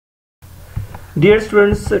Dear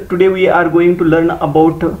students, today we are going to learn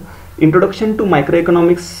about introduction to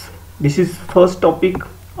microeconomics. This is first topic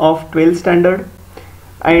of 12th standard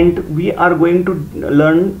and we are going to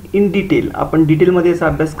learn in detail. आपण detail मध्ये याचा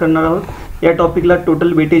अभ्यास करणार आहोत. या टॉपिकला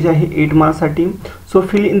total weightage आहे 8 marks साठी. So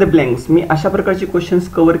fill in the blanks. मी अशा प्रकारचे क्वेश्चन्स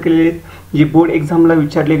कव्हर केलेले आहेत जे बोर्ड एक्झामला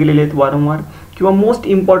विचारले गेलेले आहेत वारंवार किंवा मोस्ट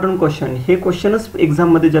इम्पॉर्टंट क्वेश्चन. हे क्वेश्चनच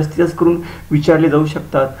एक्झाम मध्ये जास्तीत जास्त करून विचारले जाऊ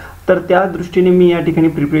शकतात. तर त्या दृष्टीने मी या ठिकाणी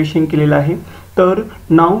प्रिपरेशन केलेलं आहे. तर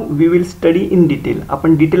now we will study in detail.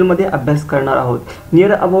 आपण डिटेलमध्ये अभ्यास करणार आहोत.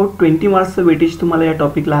 नियर अबाउट 20 मार्क्सचं वेटेज तुम्हाला या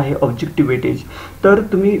टॉपिकला आहे, ऑब्जेक्टिव्ह वेटेज. तर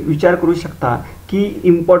तुम्ही विचार करू शकता की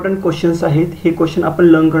इम्पॉर्टंट क्वेश्चन्स आहेत, हे क्वेश्चन आपण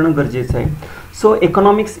लर्न करणं गरजेचं आहे. So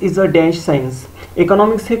economics is a dash science.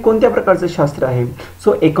 Economics हे कोणत्या प्रकारचं शास्त्र आहे?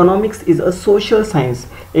 So economics is a social science.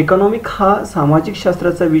 Economic हा सामाजिक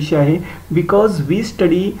शास्त्राचा विषय आहे. Because we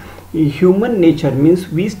study human nature, means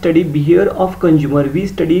we study behaviour of consumer, we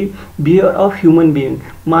study behaviour of human being.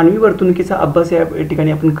 मानवी वर्तणुकीचा अभ्यास या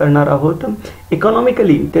ठिकाणी आपण करणार आहोत.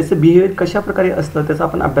 इकॉनॉमिकली त्याचं बिहेवियर कशा प्रकारे असतं त्याचा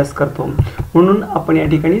आपण अभ्यास करतो. म्हणून आपण या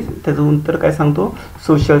ठिकाणी त्याचं उत्तर काय सांगतो?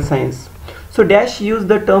 Social science. So dash use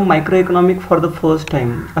the term micro economic for the first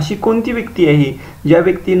time. अशी कोणती व्यक्ती आहे ज्या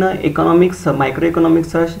व्यक्तीनं इकॉनॉमिक्स मायक्रो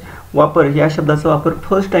इकॉनॉमिक्सचा वापर, या शब्दाचा वापर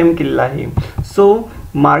फर्स्ट टाइम केलेला आहे? So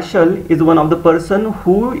Marshall is one of the person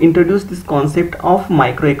who introduced this concept of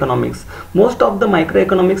microeconomics. Most of the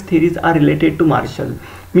microeconomics theories are related to Marshall,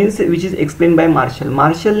 means which is explained by Marshall.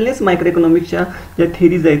 Marshallनेच मायक्रोइकॉनॉमिक्सच्या ज्या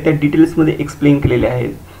theories आहेत त्या डिटेल्समध्ये explain केलेल्या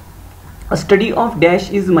आहेत. A study of dash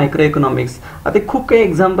is microeconomics. आता खूप काही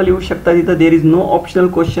example येऊ शकतात. इथं there is no optional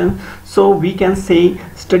question. So we can say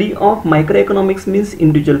study of microeconomics means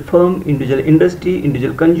individual firm, individual industry,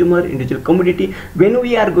 individual consumer, individual commodity. Wien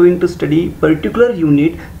we R going to study particular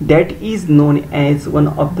unit that is non as one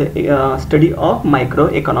of the study of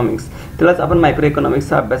microeconomics. त्यालाच आपण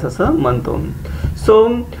मायक्रोइकॉनॉमिक्सचा अभ्यास असं म्हणतो. So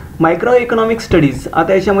मायक्रोइकॉनॉमिक studies,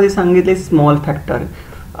 आता याच्यामध्ये सांगितले small factor.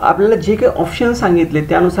 आपल्याला जे काही ऑप्शन सांगितले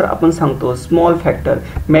त्यानुसार आपण सांगतो स्मॉल फॅक्टर.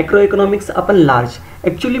 मॅक्रो इकॉनॉमिक्स आपण लार्ज.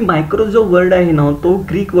 ॲक्च्युली मायक्रो जो वर्ड आहे ना तो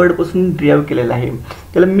ग्रीक वर्डपासून डिराईव्ह केलेला आहे.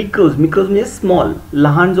 त्याला मिक्रोज म्हणजे स्मॉल,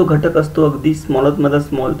 लहान जो घटक असतो अगदी स्मॉलमधला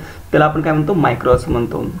स्मॉल, त्याला आपण काय म्हणतो? मायक्रो असं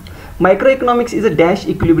म्हणतो. Micro economics is a dash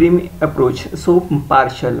equilibrium approach. So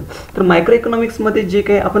partial. तर मायक्रो इकॉनॉमिक्समध्ये जे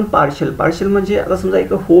काही आपण पार्शल म्हणजे आता समजा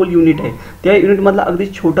एक होल युनिट आहे, त्या युनिटमधला अगदी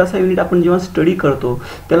छोटासा युनिट आपण जेव्हा स्टडी करतो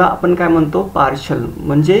त्याला आपण काय म्हणतो? पार्शल.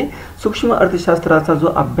 म्हणजे सूक्ष्म अर्थशास्त्राचा जो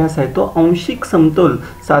अभ्यास आहे तो आंशिक समतोल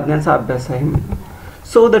साधण्याचा अभ्यास आहे.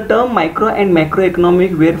 So the term micro and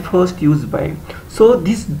macroeconomic were first used by. So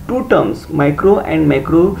these two terms, micro and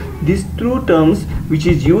macro, these two terms which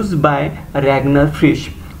is used by Ragnar Frisch.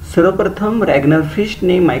 सर्वप्रथम रॅग्नर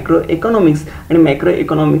फ्रिशने मायक्रो इकॉनॉमिक्स आणि मॅक्रो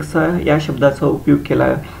इकॉनॉमिक्सचा या शब्दाचा उपयोग केला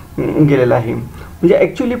गेलेला आहे. म्हणजे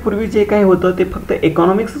ॲक्च्युली पूर्वी जे काही होतं ते फक्त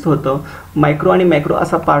इकॉनॉमिक्सच होतं, मायक्रो आणि मॅक्रो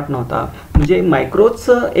असा पार्ट नव्हता. म्हणजे मायक्रोच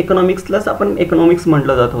इकॉनॉमिक्सलाच आपण इकॉनॉमिक्स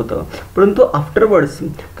म्हटलं जात होतं. परंतु आफ्टरवर्ड्स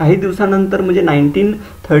काही दिवसानंतर म्हणजे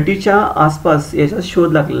 1930च्या आसपास याचा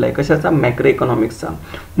शोध लागलेला आहे. कशाचा? मॅक्रो इकॉनॉमिक्सचा.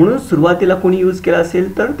 म्हणून सुरुवातीला कोणी यूज केला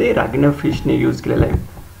असेल तर ते रॅग्नर फ्रिशने यूज केलेलं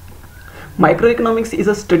आहे. Microeconomics is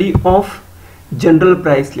a study of general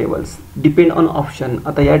price levels depend on option.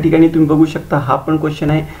 आता या ठिकाणी तुम्ही बघू शकता हा पण क्वेश्चन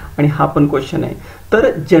आहे आणि हा पण क्वेश्चन आहे. तर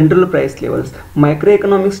general price levels, micro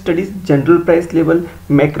economic studies general price level,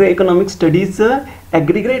 macro economic studies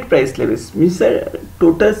aggregate price levels. Means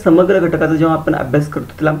total समग्र घटकाचा जेव्हा आपण अभ्यास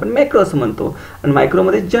करतो त्याला आपण मॅक्रो असं म्हणतो. आणि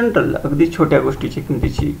मायक्रोमध्ये जनरल अगदी छोट्या गोष्टीची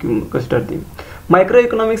किमतीची कशी ठरते. Micro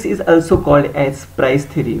economics is also called as price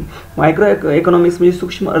theory. Micro economics म्हणजे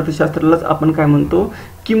सूक्ष्म अर्थशास्त्रालाच आपण काय म्हणतो?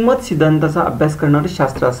 किंमत सिद्धांताचा अभ्यास करणारं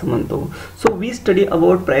शास्त्र असं म्हणतो. So we study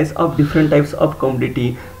about price of different types of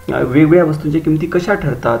commodity. वेगवेगळ्या वस्तूंच्या किमती कशा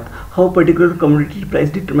ठरतात. How particular commodity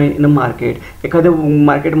price determine in a market. एखाद्या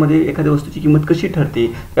मार्केटमध्ये एखाद्या वस्तूची किंमत कशी ठरते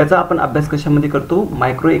याचा आपण अभ्यास कशामध्ये करतो?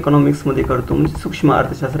 मायक्रो इकॉनॉमिक्समध्ये करतो, म्हणजे सूक्ष्म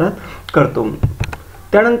अर्थशास्त्रात करतो.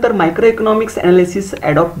 त्यानंतर micro economics analysis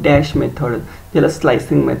adopt dash method, ज्याला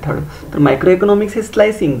स्लायसिंग मेथड. तर मायक्रो इकॉनॉमिक्स हे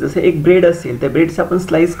स्लायसिंग, जसं एक ब्रेड असेल त्या ब्रेडचं आपण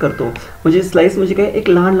स्लाइस करतो. म्हणजे स्लाइस म्हणजे काय? एक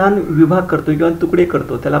लहान लहान विभाग करतो किंवा तुकडे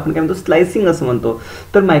करतो, त्याला आपण काय म्हणतो? स्लायसिंग असं म्हणतो.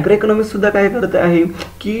 तर मायक्रो इकॉनॉमिक्ससुद्धा काय करत आहे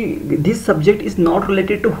की this subject is not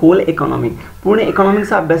related to hole economy. पूर्ण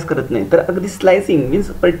इकॉनॉमिक्सचा अभ्यास करत नाही, तर अगदी slicing means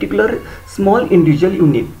particular small individual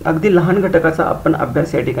unit, अगदी लहान घटकाचा आपण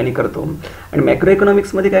अभ्यास या ठिकाणी करतो. आणि मॅक्रो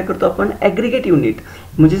इकॉनॉमिक्समध्ये काय करतो आपण? Aggregate unit.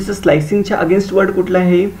 म्हणजे स्लायसिंगच्या अगेन्स्ट वर्ड कुठला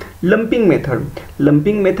आहे? Lumping method.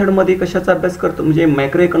 लंपिंग मेथडमध्ये कशाचा अभ्यास करतो? म्हणजे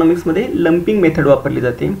मायक्रो इकॉनॉमिक्समध्ये लंपिंग मेथड वापरली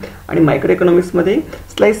जाते आणि मायक्रो इकॉनॉमिक्समध्ये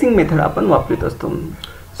स्लायसिंग मेथड आपण वापरत असतो.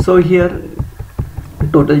 सो हिअर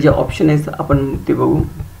टोटल जे ऑप्शन आहेत आपण ते बघू.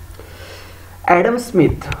 Adam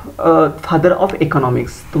Smith, father of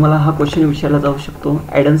economics. तुम्हाला हा क्वेश्चन विचारला जाऊ शकतो.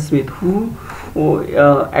 ॲडम स्मिथ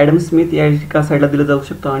ॲडम स्मिथ या एका साईडला दिलं जाऊ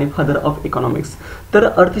शकतं आणि फादर ऑफ इकॉनॉमिक्स. तर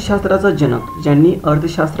अर्थशास्त्राचा जनक, ज्यांनी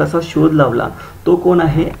अर्थशास्त्राचा शोध लावला, तो कोण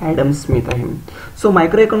आहे? ॲडम स्मिथ आहे. सो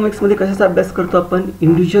मायक्रो इकॉनॉमिक्समध्ये कशाचा अभ्यास करतो आपण?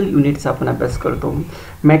 इंडिव्हिज्युअल युनिटचा आपण अभ्यास करतो.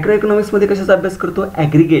 मॅक्रो इकॉनॉमिक्समध्ये कशाचा अभ्यास करतो?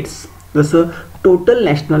 ॲग्रिगेट्स, जसं टोटल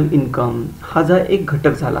नॅशनल इन्कम हा जर एक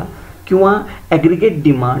घटक झाला, किंवा ॲग्रिगेट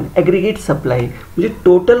डिमांड, ॲग्रिगेट सप्लाय, म्हणजे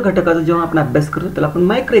टोटल घटकाचा जेव्हा आपण अभ्यास करतो त्याला आपण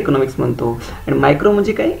मायक्रो इकॉनॉमिक्स म्हणतो. आणि मायक्रो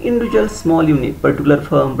म्हणजे काय? Individual small unit, particular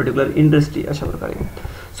firm, particular industry, अशा प्रकारे.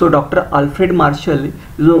 So doctor Alfred marshal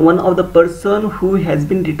is one of the person who has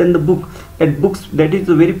bin return the book that is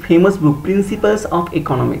a very famous book, principles of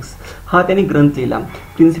economics. हा त्यांनी ग्रंथ लिहिला.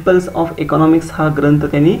 Principles of economics हा ग्रंथ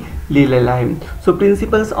त्यांनी लिहिलेला आहे. So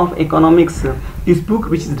principles of economics this book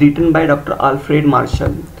which is written by doctor Alfred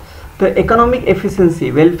marshal. तर इकॉनॉमिक एफिशियन्सी,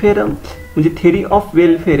 वेलफेअर म्हणजे थेरी ऑफ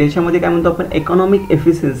वेलफेअर, याच्यामध्ये काय म्हणतो आपण? Economic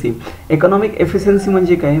efficiency. इकॉनॉमिक एफिशियन्सी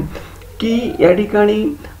म्हणजे काय की या ठिकाणी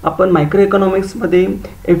आपण मायक्रो इकॉनॉमिक्समध्ये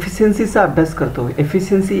एफिशियन्सीचा अभ्यास करतो.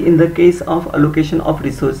 Efficiency in the case of allocation of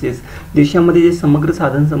resources, देशामध्ये जे समग्र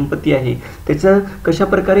साधन संपत्ती आहे त्याचं कशा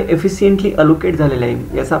प्रकारे एफिशियंटली अलोकेट झालेलं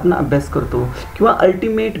आहे याचा आपण अभ्यास करतो. किंवा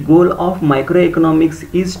ultimate goal of micro economics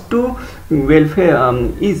is to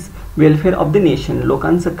welfare of the nation,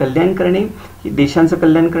 लोकांचं कल्याण करणे, देशांचं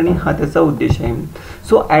कल्याण करणे हा त्याचा उद्देश आहे.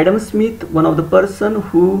 So Adam Smith, one of the person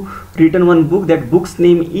who return one book, that books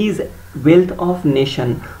name is wealth of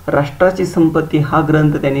nation, राष्ट्राची संपत्ती, हा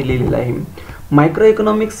ग्रंथ त्यांनी लिहिलेला आहे. मायक्रो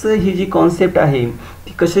इकॉनॉमिक्स ही जी कॉन्सेप्ट आहे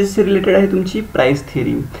ती कशाशी रिलेटेड आहे? तुमची प्राईस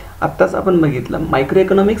थेरी. आत्ताच आपण बघितलं micro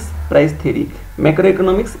economics price theory, macro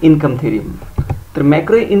economics income theory. तर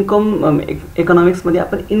मॅक्रो इकॉनॉमिक्समध्ये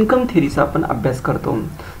आपण इन्कम थेरीचा आपण अभ्यास करतो.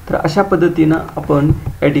 तर अशा पद्धतीनं आपण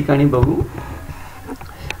या ठिकाणी बघू.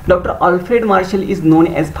 Doctor Alfred marshal is non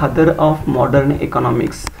as father of modern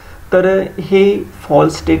economics. तर हे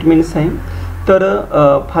फॉल्स स्टेटमेंट्स आहे. तर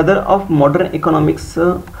father of modern economics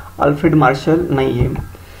Alfred marshal नाही आहे.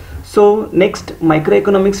 So next, micro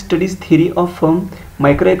economics studies theory of firm.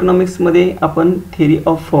 Micro इकॉनॉमिक्समध्ये आपण थेरी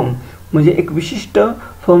ऑफ फर्म म्हणजे एक विशिष्ट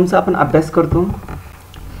फर्मचा आपण अभ्यास करतो.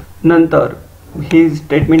 नंतर हे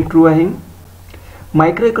स्टेटमेंट ट्रू आहे.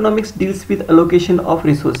 Micro economics deals with allocation of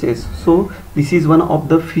resources. So this is one of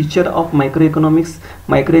the feature of micro economics.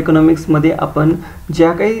 Micro इकॉनॉमिक्समध्ये आपण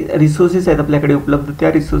ज्या काही रिसोर्सेस आहेत आपल्याकडे उपलब्ध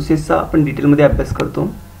त्या रिसोर्सेसचा आपण डिटेलमध्ये अभ्यास करतो.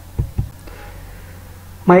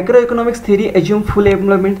 Micro economics theory assume full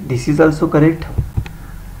employment. This is also correct.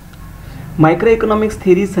 Micro economics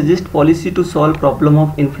theory suggest policy to solve problem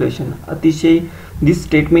of inflation. अतिशय दिस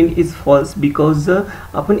स्टेटमेंट इज फॉल्स बिकॉज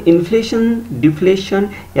आपण इन्फ्लेशन, डिफ्लेशन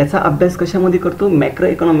याचा अभ्यास कशामध्ये करतो? मॅक्रो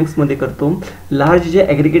इकॉनॉमिक्समध्ये करतो. लार्ज जे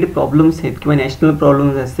ॲग्रिगेट प्रॉब्लेम्स आहेत किंवा नॅशनल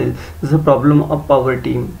प्रॉब्लेम्स असतील, जसं problem of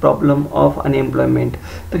poverty, problem of unemployment,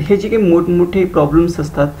 तर हे जे काही मोठमोठे प्रॉब्लेम्स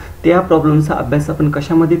असतात त्या प्रॉब्लेमचा अभ्यास आपण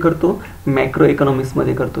कशामध्ये करतो? मॅक्रो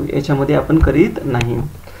इकॉनॉमिक्समध्ये करतो. याच्यामध्ये आपण करीत नाही.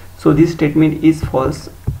 So this statement is false.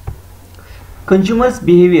 Consumers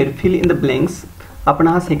behaviour, fill in the blanks. आपण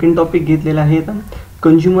हा सेकंड टॉपिक घेतलेला आहे.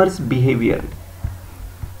 Consumers behaviour.